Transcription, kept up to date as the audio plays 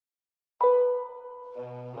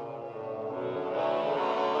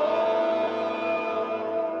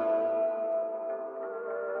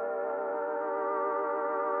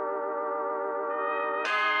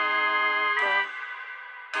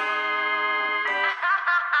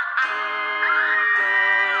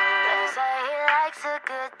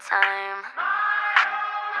time.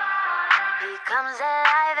 He comes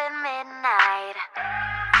alive at midnight.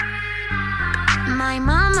 My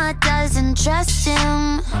mama doesn't trust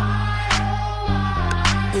him.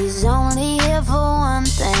 He's only here for one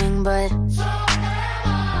thing, but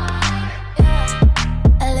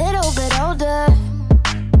a little bit older,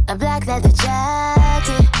 a black leather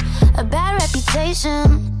jacket, a bad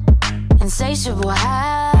reputation, insatiable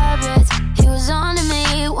habits. He was on to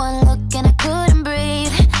me, one look and I couldn't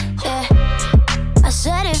breathe. Yeah, I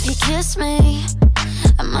said if you kiss me,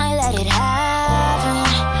 I might let it happen.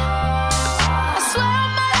 I swear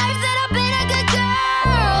on my life that I've been a good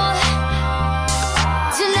girl.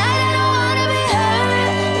 Tonight I don't wanna be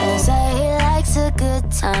hurt. They say he likes a good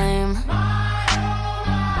time.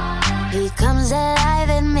 He comes alive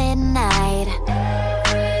at midnight.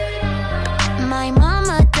 My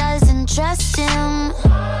mama doesn't trust him.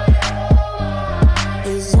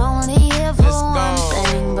 He's only here for one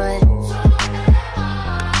thing, but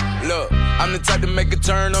look, I'm the type to make a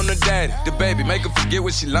turn on the daddy. DaBaby, make her forget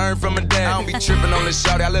what she learned from her dad. I don't be tripping on this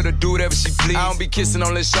shawty, I let her do whatever she please. I don't be kissing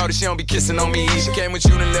on this shawty, she don't be kissing on me either. She came with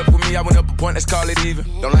you and left with me, I went up a point, let's call it even.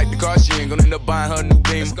 Don't like the car, she ain't gonna end up buying her a new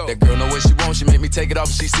Beamer. That girl know what she wants, she make me take it off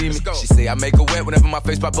if she see me. She say I make her wet whenever my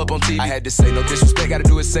face pop up on TV. I had to say no disrespect, gotta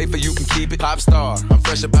do it safer, you can keep it. Pop star, I'm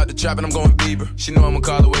fresh up out the trap and I'm going Bieber. She know I'ma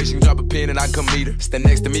call away, she can drop a pin and I can come meet her. Stand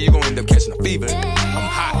next to me, you gon' end up catching a fever. I'm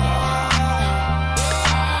hot.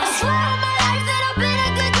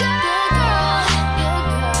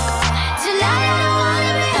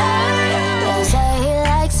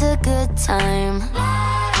 Time.